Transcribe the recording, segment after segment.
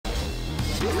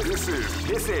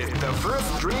This is the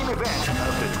first dream event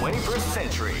of the 21st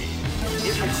century.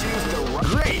 If you choose the right...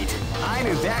 Great! I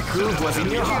knew that groove was in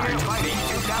your heart. Fighting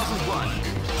 2001.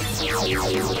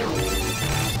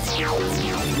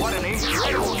 What an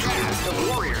incredible cast of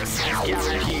warriors has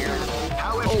gathered here.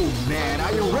 However... Oh man,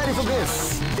 are you ready for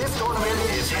this? This tournament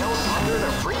is held under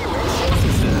the free ratio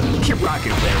system. Keep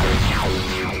rocking, baby.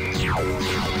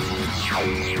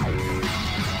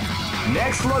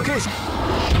 Next location.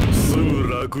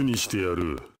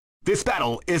 This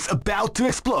battle is about to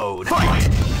explode. Fight!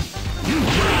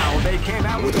 Wow, they came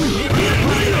out with a unique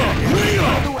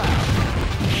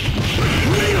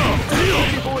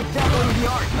people with definitely the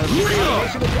art of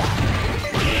combination attack.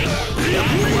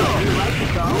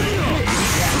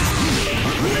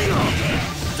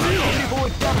 People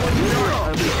with definitely the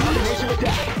art of combination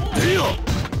attack.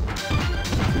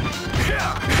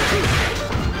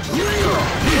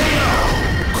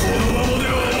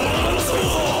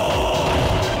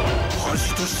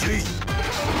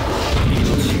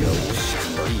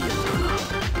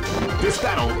 This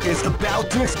battle is about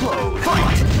to explode.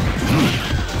 Fight!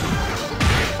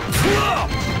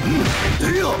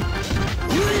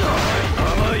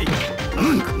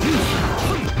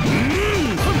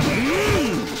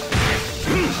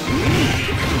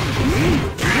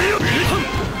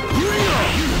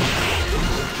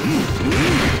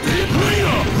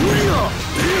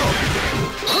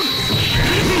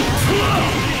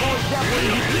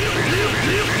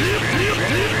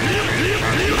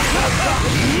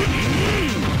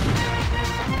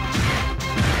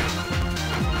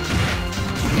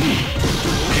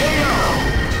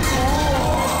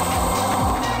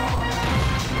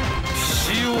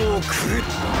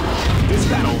 This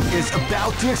battle is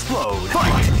about to explode.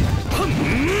 Fight!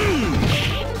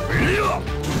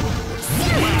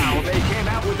 Wow, they came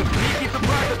out with a sneaky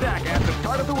surprise attack at the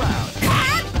start of the round.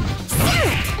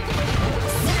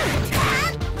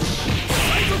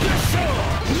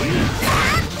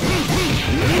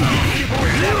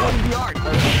 The art of the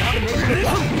combination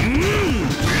attack.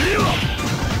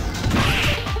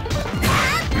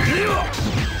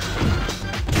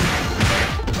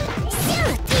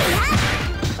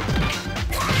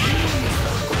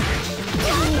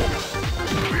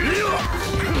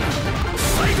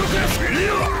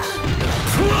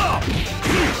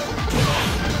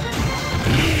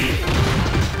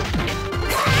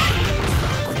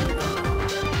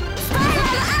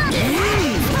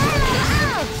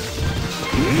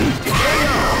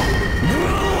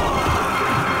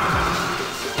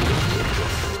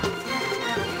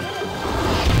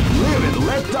 Live and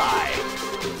let die.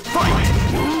 Fight!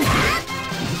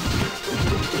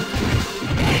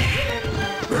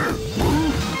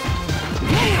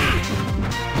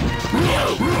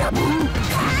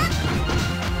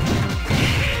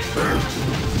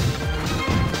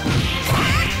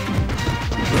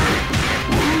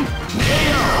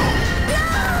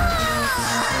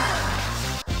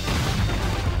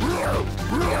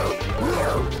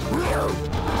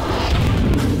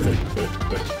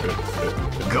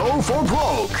 Go for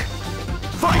broke!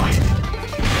 Fight!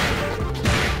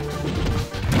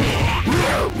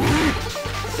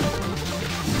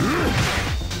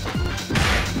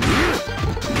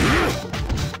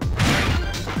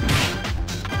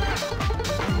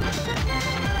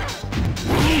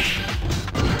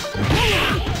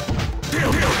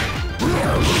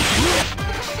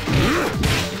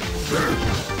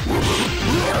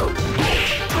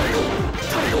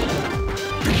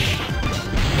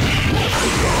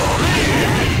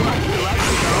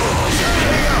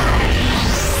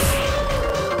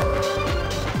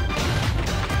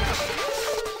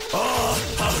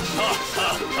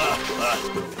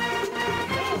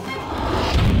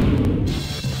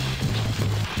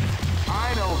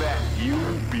 I know that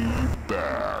you'll be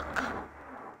back.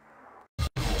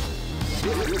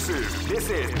 This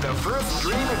is the first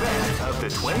dream event of the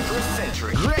 21st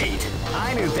century. Great!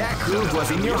 I knew that groove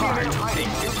was in your heart. Fighting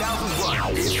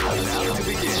 2001 is about to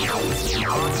begin.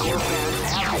 Hardcore fans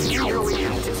have been eagerly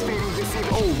anticipating this event.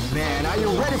 Oh man, are you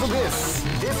ready for this?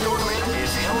 This tournament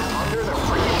is held under the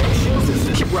free ratio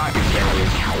system. Keep rocking, baby.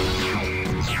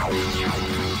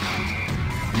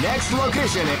 Next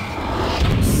location.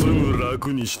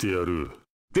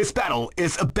 This battle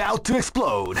is about to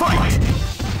explode. Fight!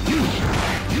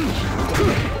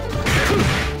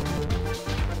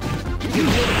 You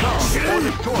will come before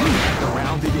the tournament the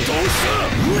round begins.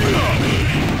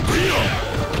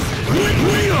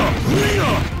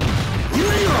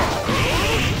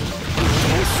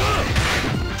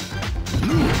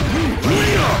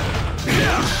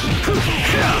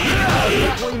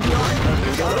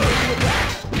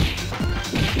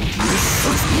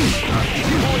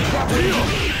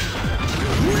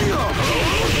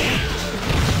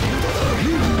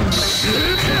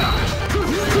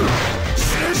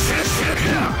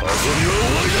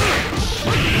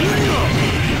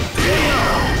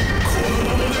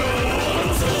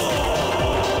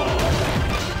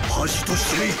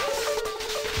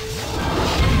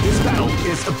 This battle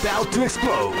is about to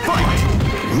explode. Fight!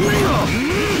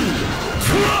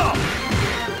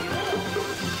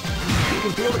 You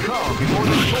can feel the calm before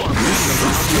the storm.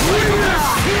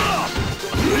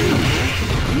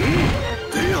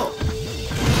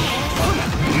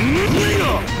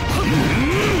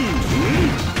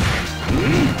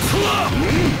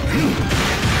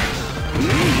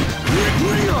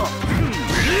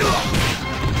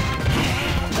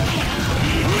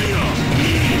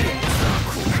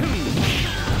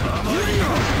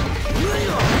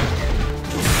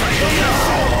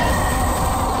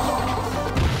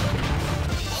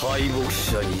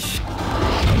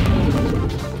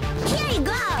 Here you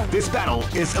go! This battle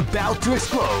is about to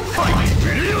explode. Fight!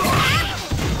 They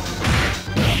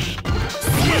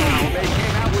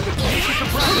came out with a tasty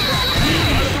surprise attack.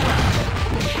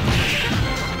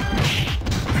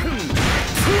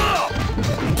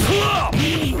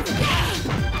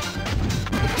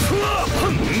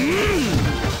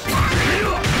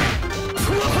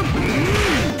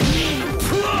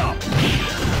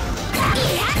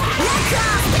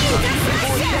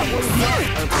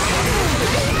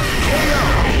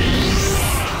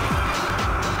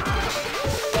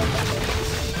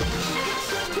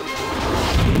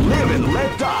 Live and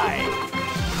let die.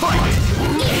 Fight!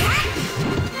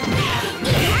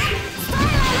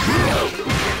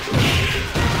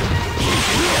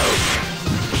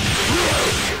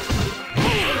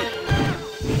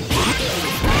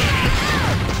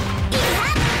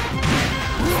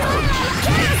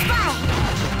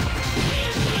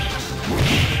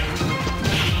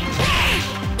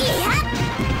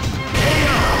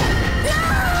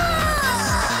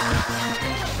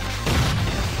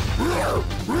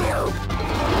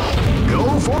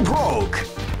 Go for broke!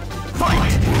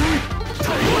 Fight!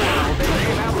 Wow, they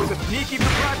came out with a sneaky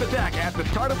surprise attack at the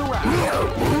start of the round.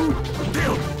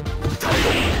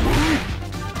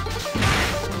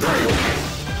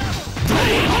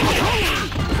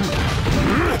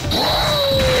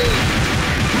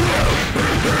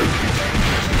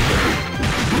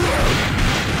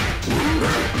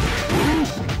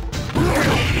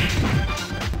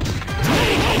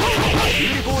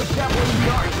 Beautiful example in the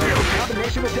art of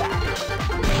combination attack.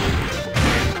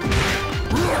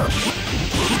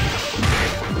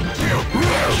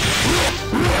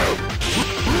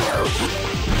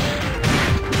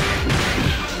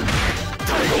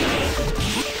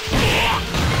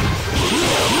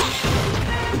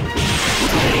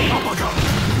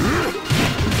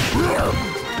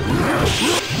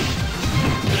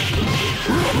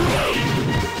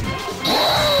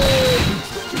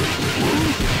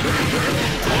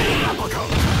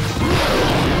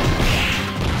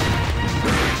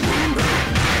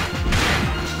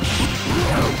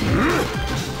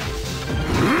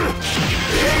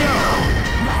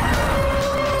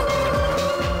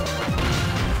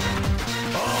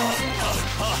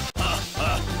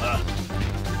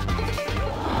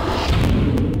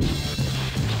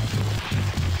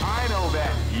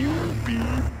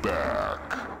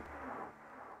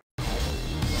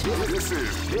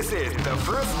 This is the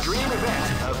first dream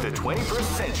event of the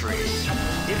 21st century.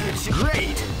 If you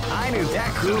great! I knew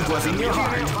that groove was in your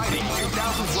heart. Fighting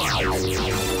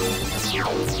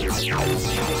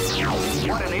 2001.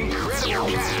 What an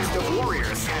incredible cast of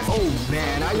warriors. Oh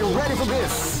man, are you ready for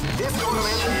this? This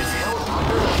tournament is held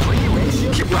under a free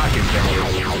ratio. Keep rocking, man.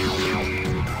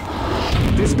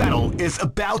 This battle is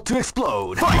about to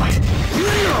explode. Fight!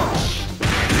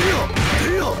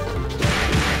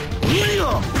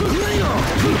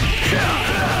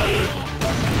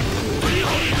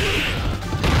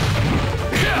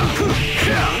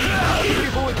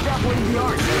 Beautiful example in the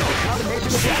art of combination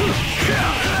attack.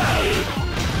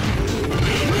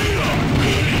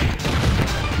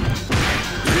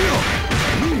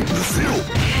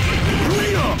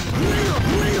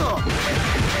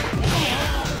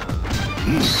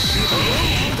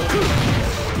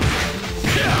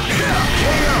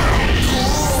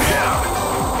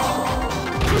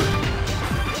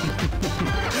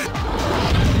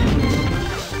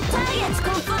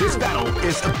 This battle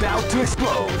is about to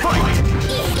explode. Fight!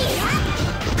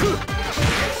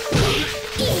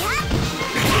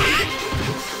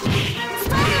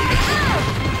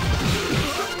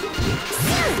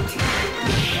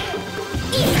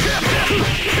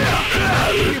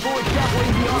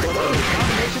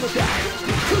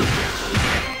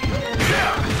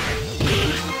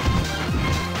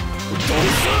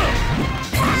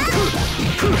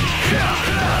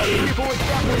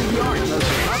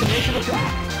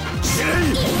 attack.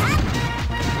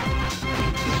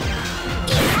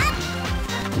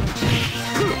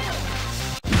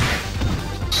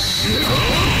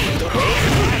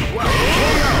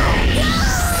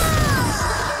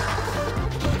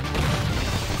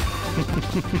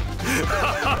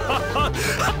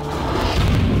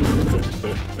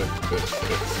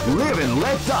 Live and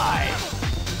let die.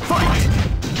 Fight!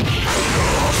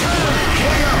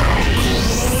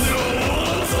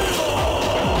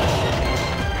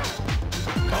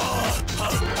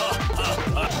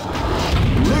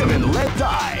 Live and let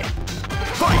die.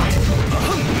 Fight!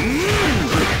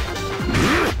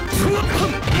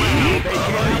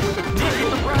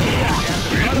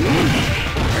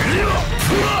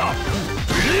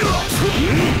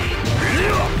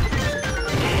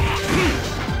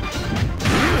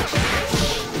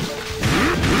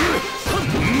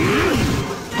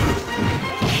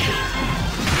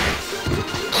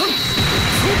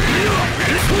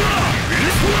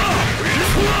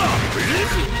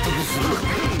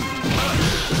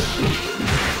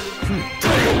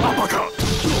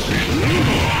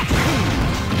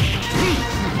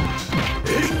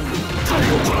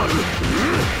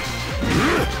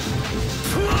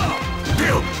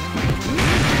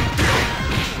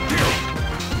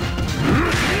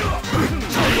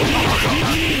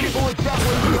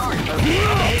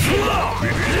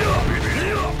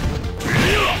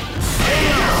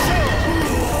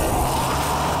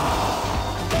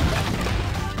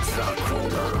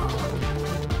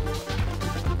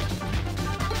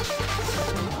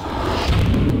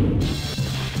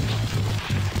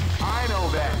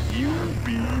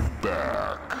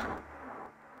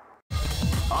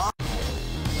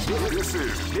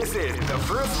 This is the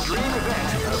first dream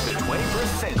event of the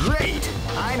 21st century. Great!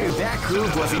 I knew that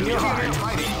groove was in your heart.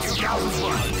 Fighting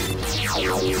 2001.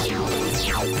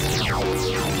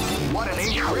 What an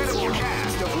incredible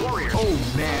cast of warriors. Oh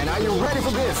man, are you ready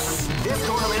for this? This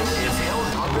tournament is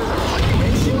held under the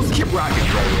regulations. Keep rocking,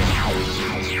 baby.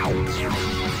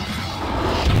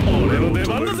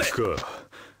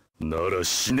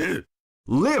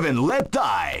 Live and let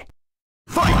die.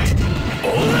 Fight!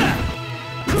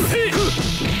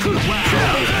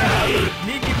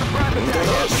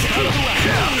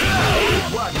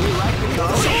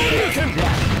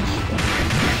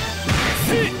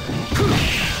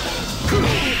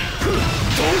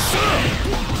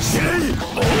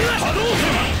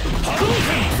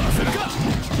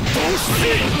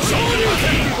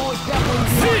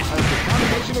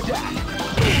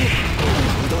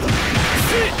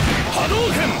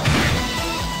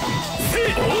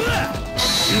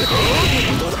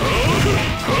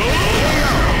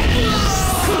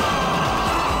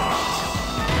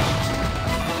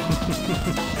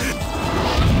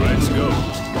 Let's go.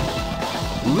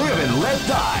 Live and let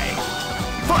die.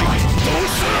 Fight!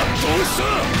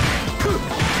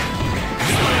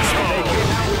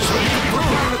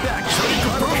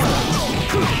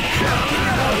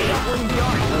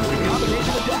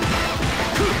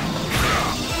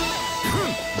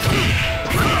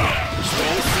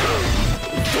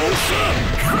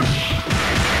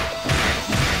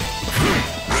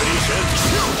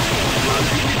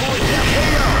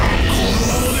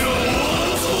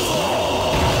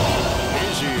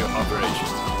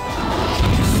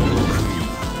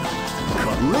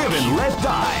 Live and let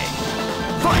die.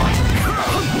 Fight!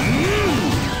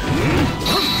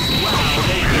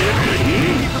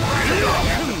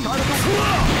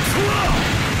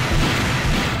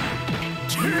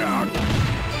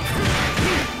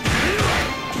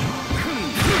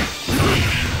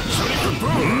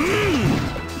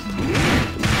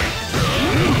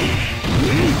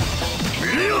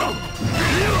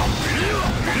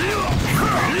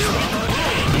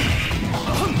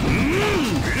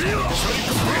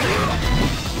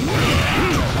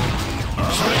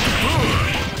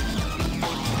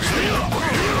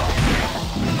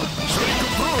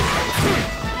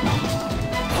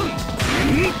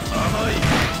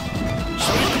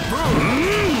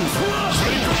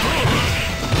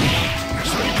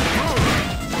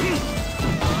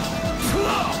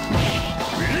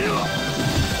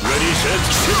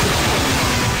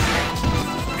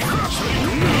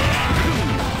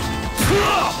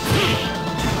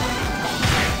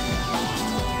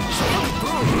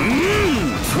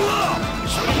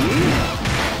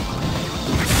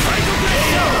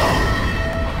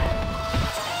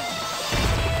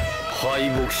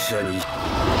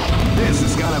 This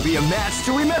is gonna be a match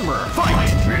to remember.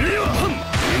 Fight!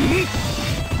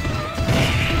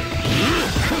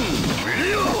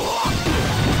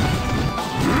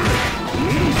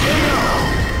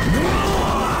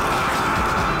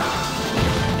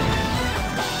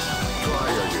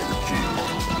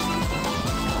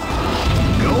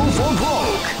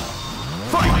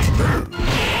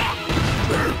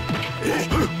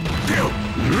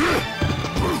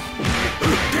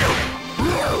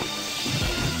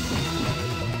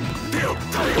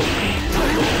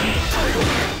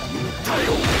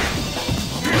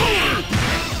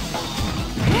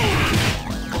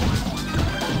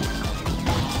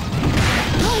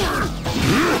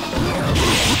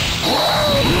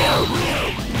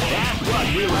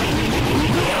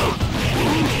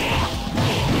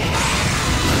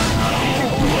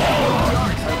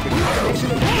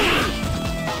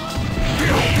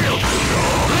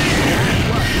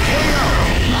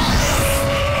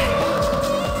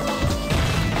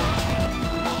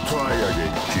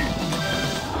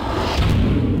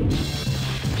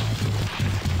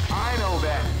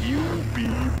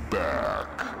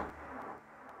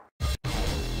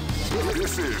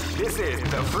 This is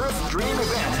the first dream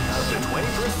event of the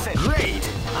 21st century. Great!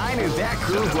 I knew that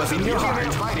groove was in your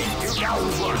heart. Fighting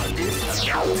 2001 is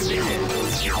about to begin.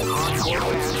 Hardcore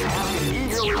fans have been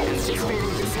eagerly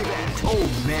anticipating this event. Oh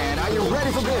man, are you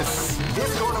ready for this?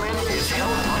 This tournament is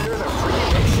held under the free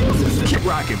ratio system. Keep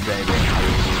rocking, baby.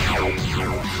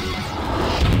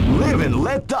 Live and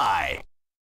let die.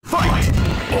 Fight!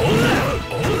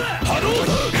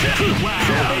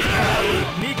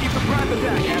 Sneaky surprise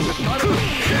attack as the start of the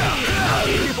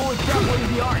people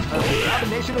extrapolating the art of the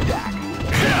combination attack.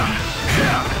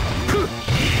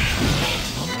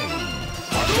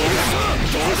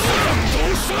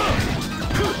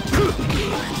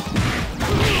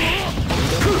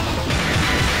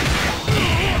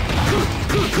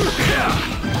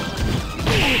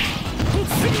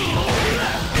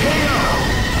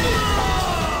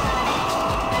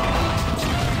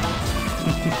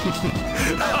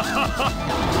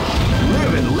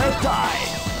 Live and let die.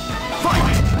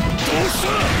 Fight!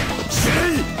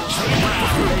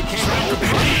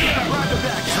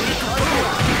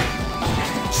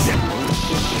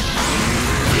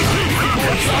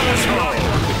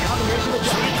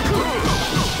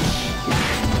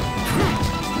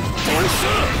 They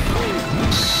came out with the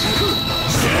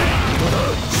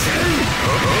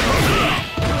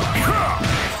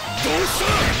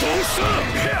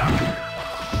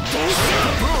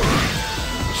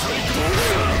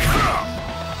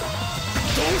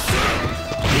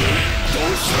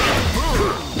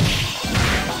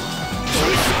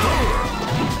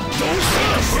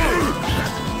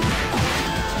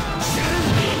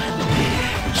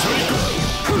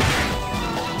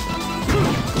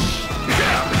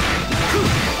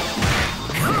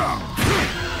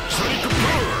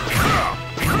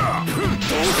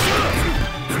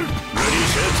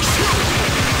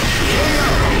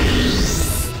surprise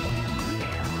attack.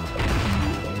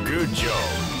 Good job.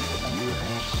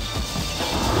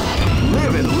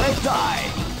 Live and let die.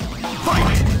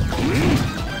 Fight!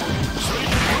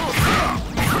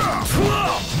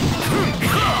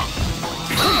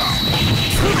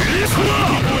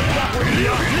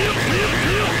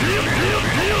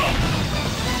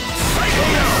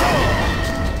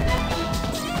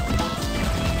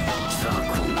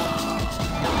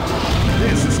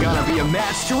 This is gonna be a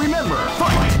match to remember.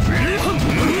 Fight! They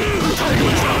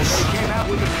came out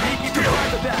with a sneaky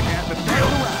surprise attack at the start of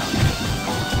the round.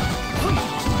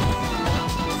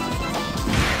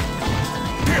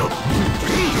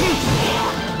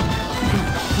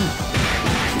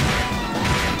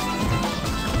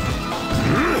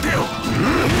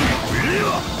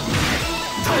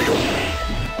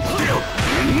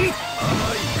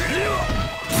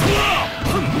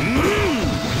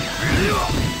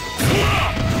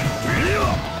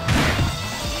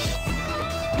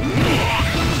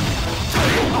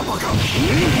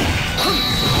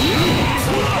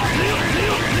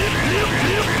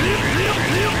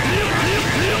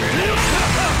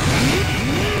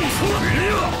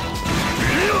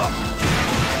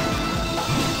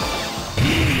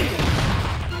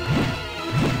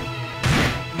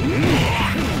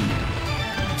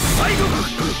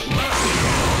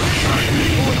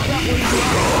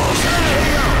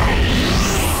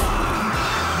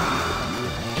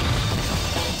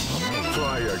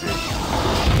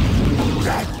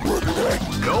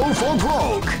 Go for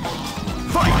broke!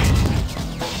 Fight!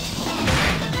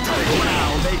 Wow,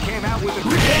 they came out with a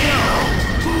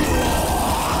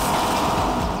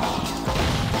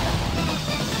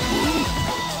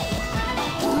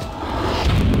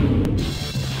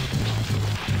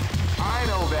I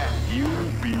know that.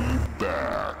 You'll be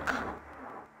back.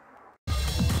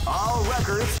 All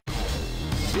records.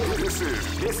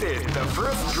 This is the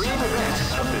first dream event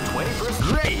of the 21st.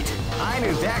 Great! I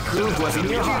knew that groove was in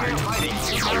your heart. Fighting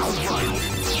 2001.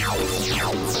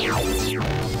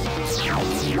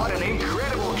 What an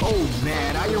incredible... Oh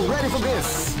man, are you ready for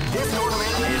this? This tournament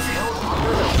is held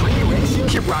under the free ratio.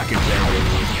 Keep rocking, baby.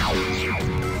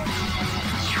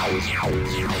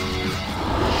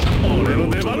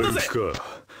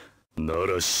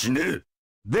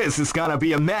 This is gonna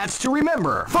be a match to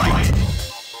remember. Fight!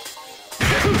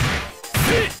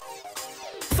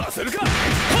 Feel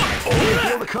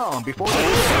the calm before the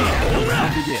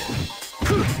round begins.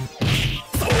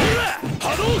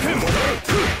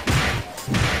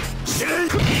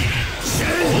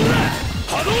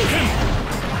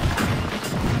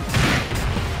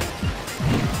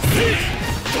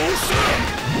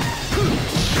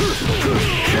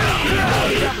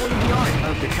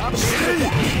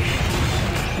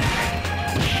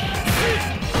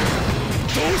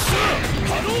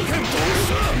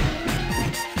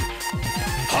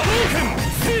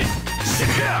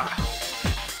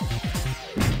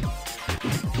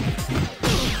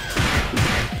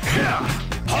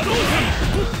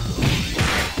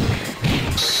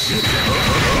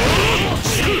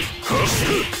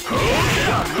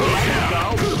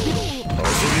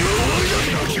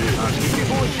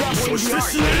 This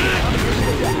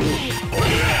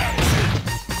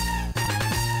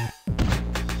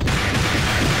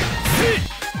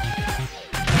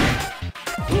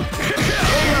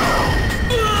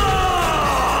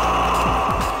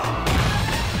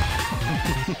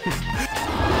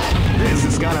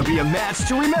is gonna be a match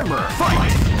to remember.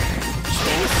 Fight!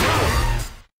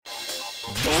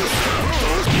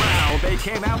 Wow, they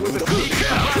came out with a sneak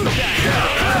attack.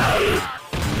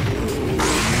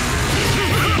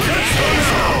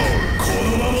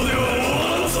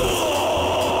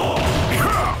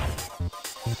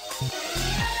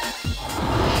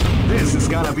 This is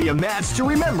gonna be a match to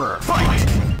remember. Fight!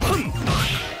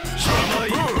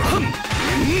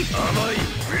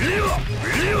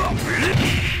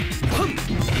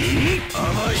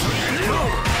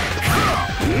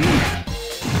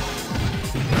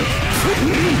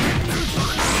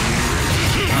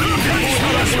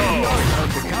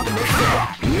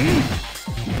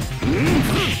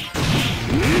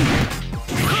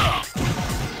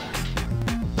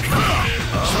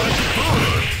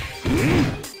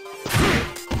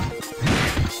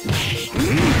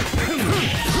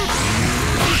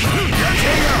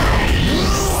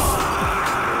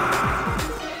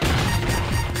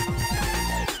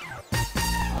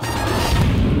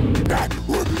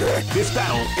 This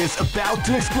battle is about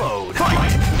to explode.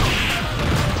 Fight!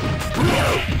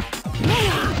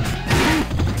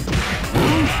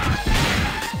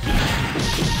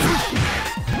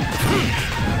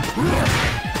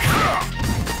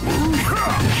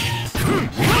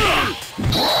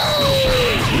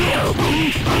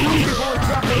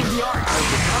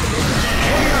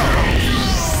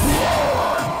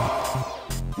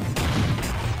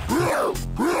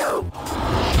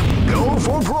 Go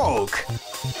for broke.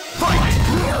 Fight!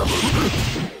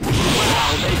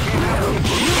 Wow, they came out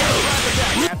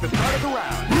at the start of the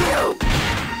round.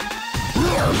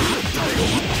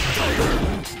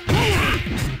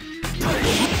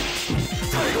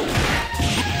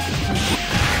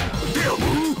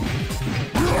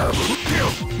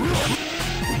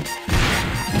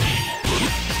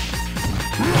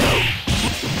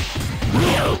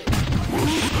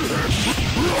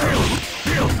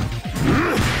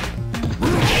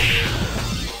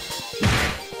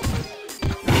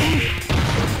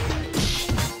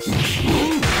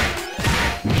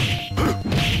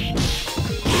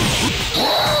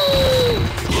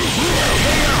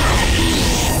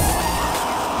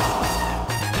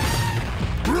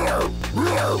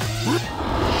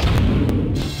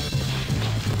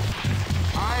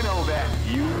 I know that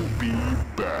you'll be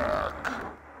back.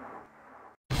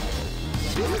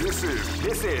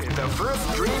 This is the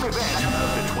first dream event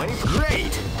of the 20th.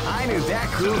 Great! I knew that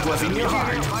groove was in your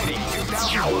heart. Fighting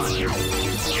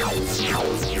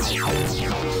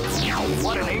 2001.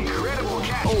 What an incredible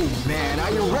catch! Oh man,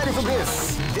 are you ready for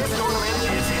this? This tournament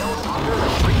is held under the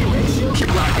regulation.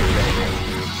 Keep rocking, baby.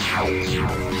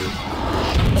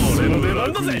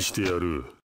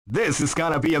 This is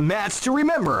gonna be a match to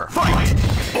remember. Fight!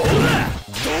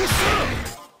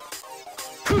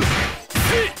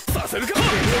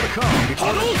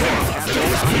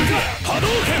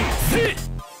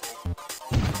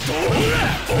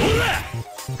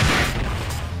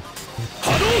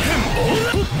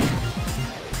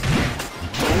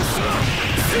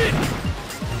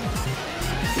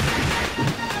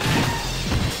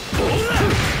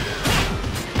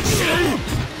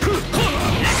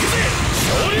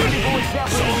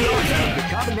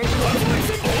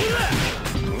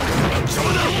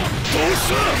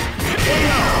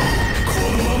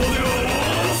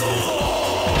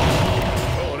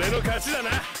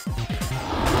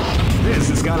 This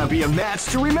is gonna be a match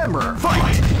to remember.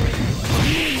 Fight!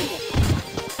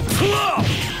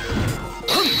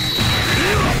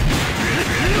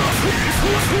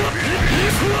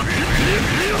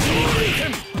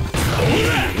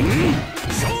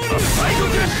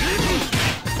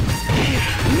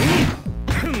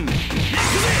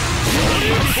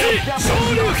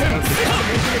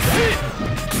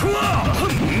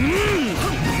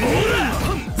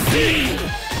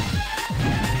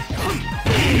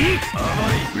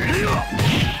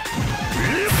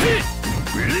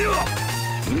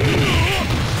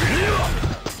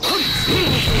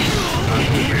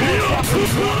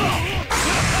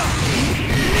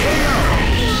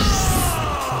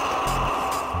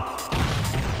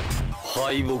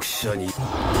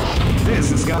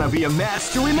 This is gonna be a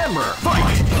match to remember.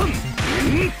 Fight!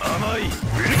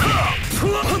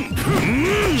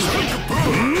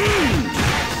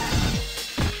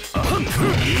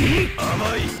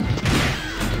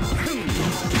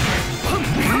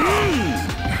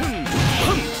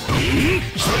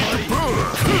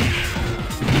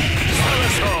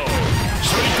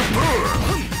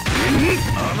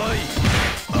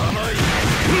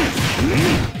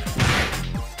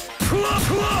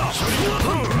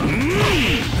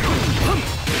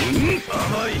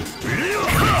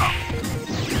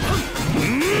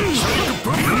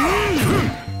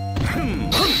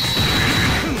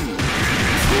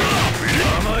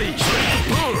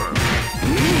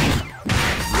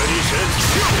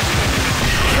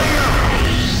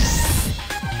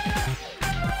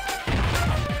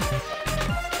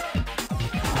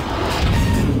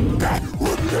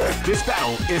 This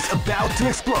battle is about to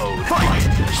explode. Fight!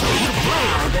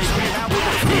 They came out with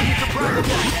a sneaky surprise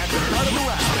attack at the start of the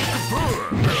round.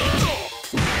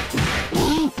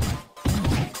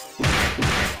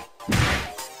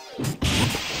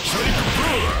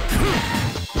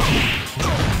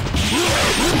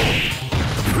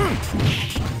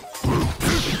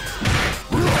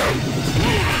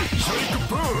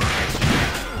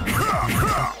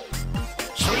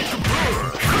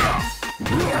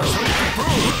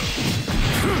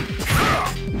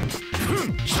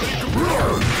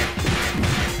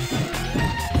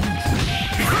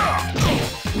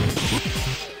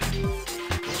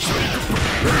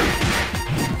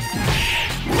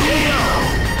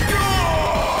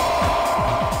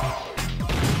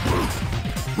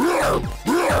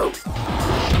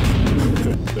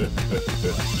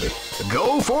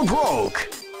 Go for broke!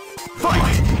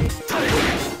 Fight!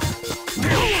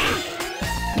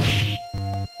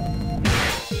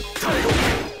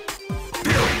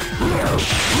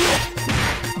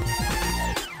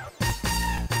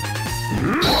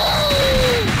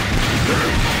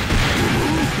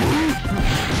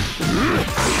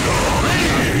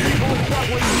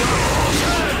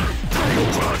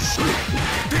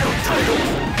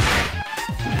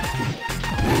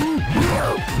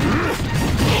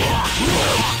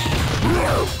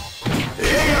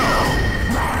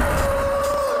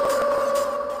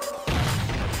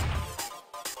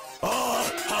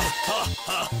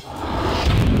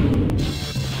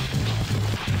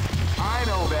 I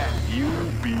know that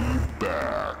you'll be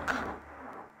back.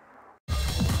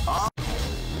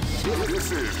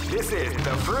 This is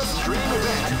the first dream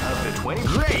event of the 20.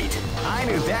 Great! I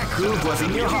knew that groove was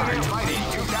in your heart. Fighting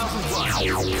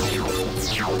 2001.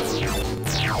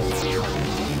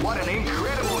 What an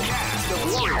incredible cast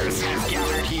of warriors has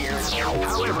gathered here.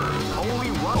 However,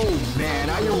 only one. Oh man,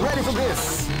 are you ready for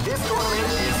this? This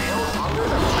tournament is held under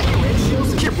the free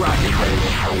ratios. Keep rocking.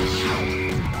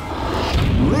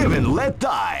 Live and let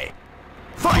die.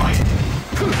 Fight!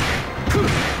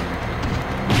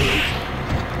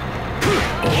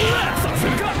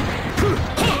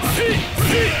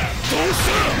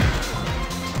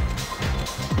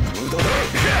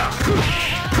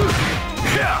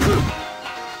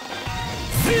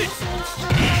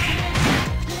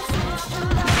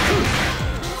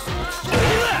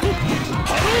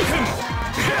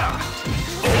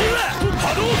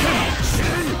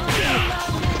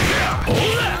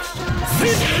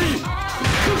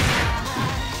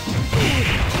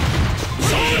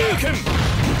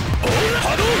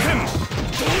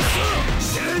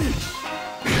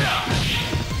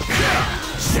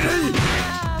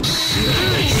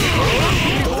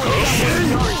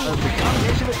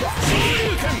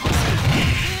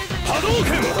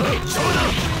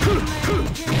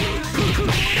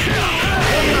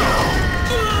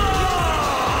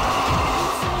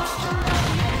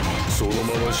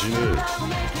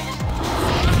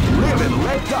 Live and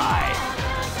let die.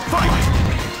 Fight!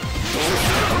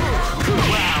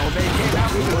 Wow, they came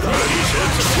out with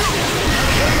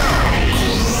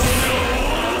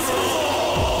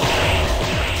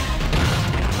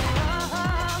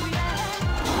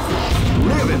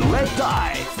Live and let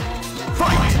die.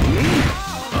 Fight!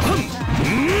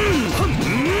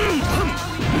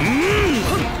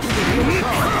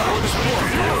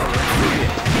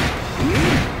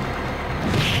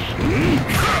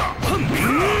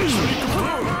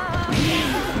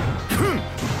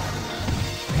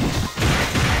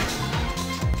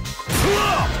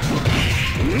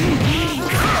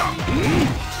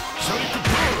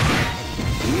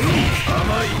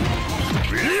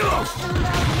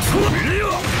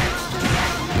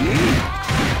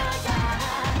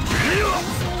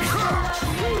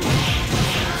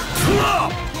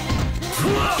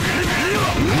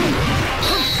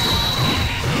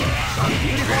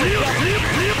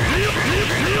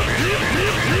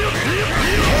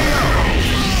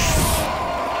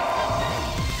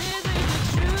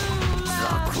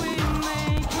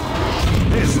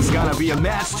 This is gonna be a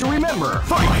match to remember.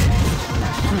 Fight!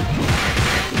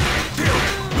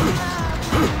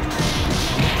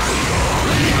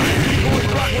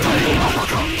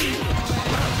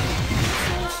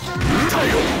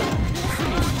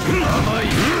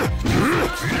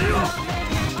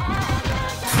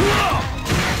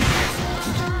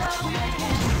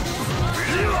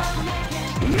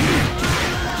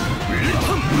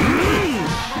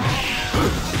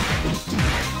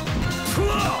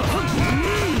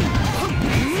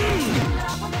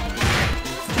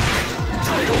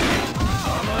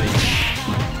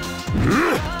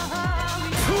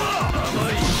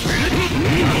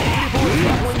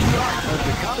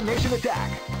 Combination attack.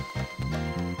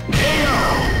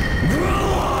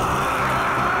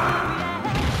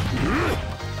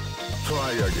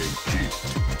 Try again, kid.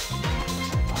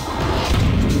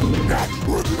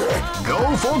 Go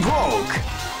for broke.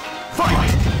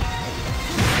 Fight.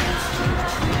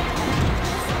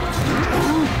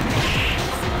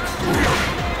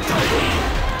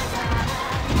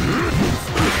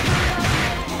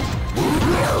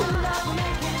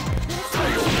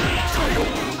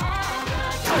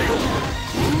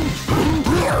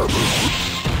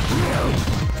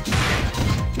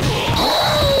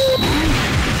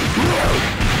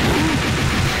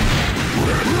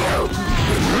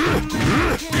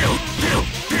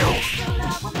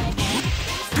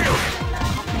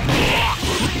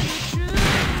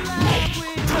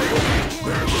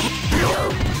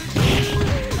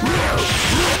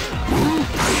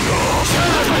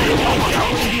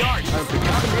 The art of the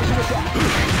combination attack.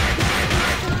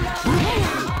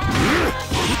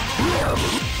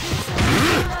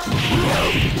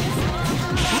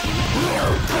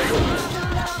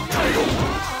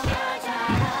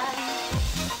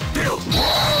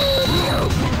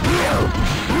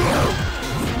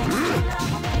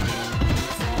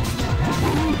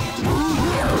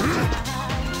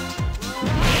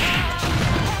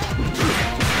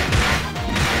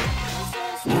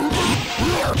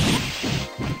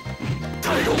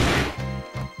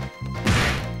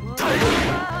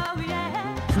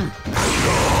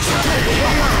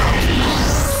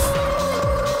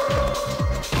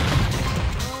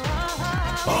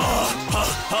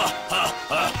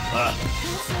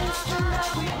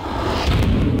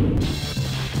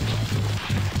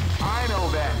 I know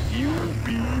that you'll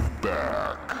be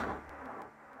back.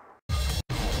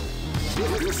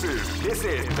 This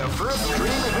is the first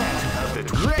dream event of the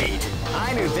great.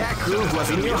 I knew that groove was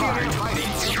in your heart.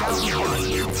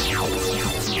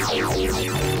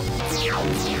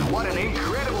 What an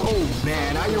incredible! Oh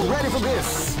man, are you ready for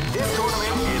this? This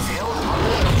tournament is held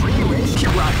under the free range.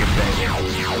 Keep rocking, baby.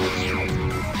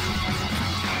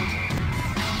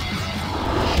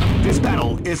 This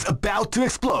battle is about to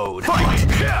explode. Fight!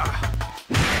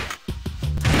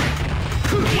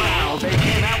 Wow, they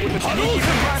came out with a sneaky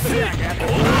surprise attack after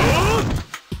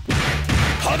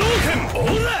Hadouken!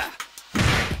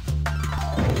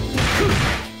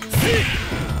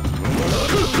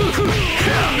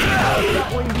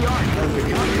 Battling the art of the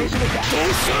combination attack.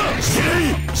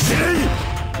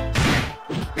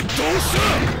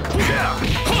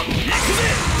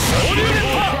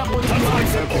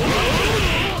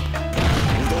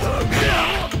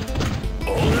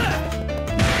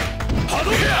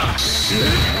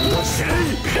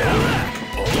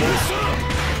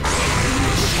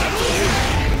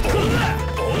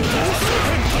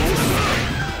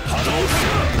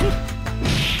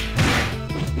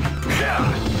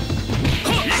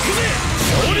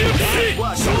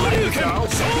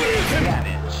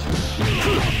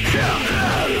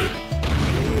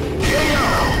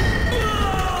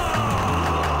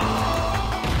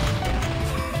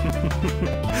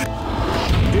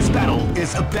 This battle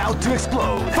is about to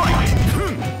explode. Fight!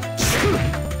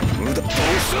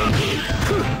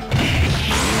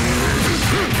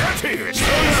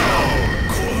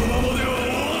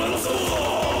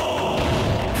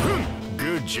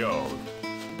 Good job.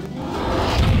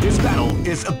 This battle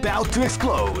is about to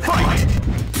explode. Fight!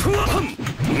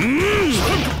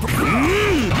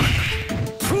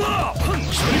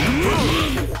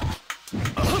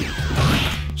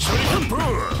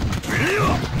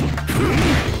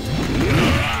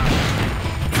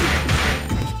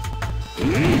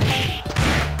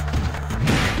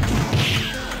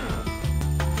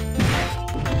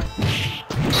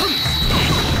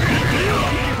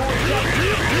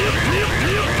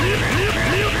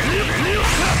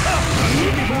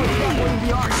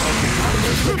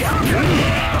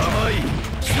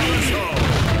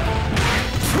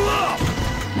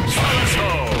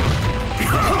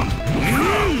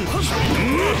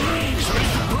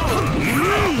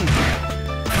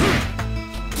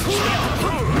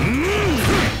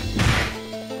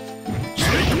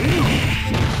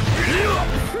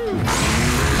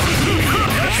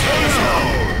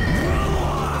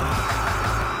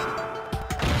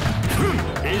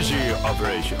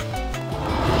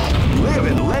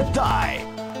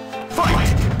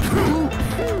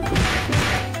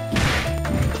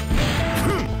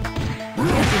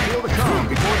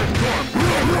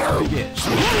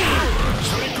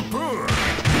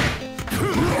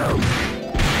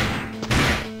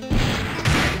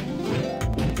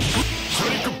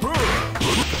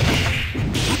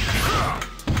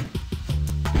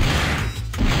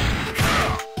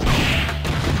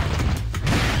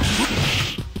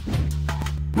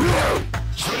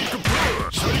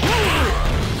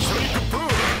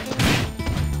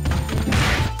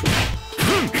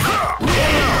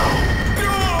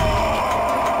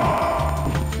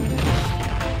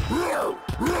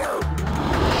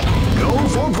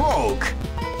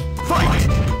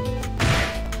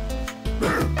 You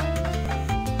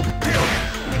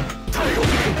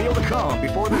can feel the calm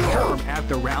before the storm as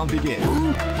the round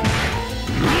begins.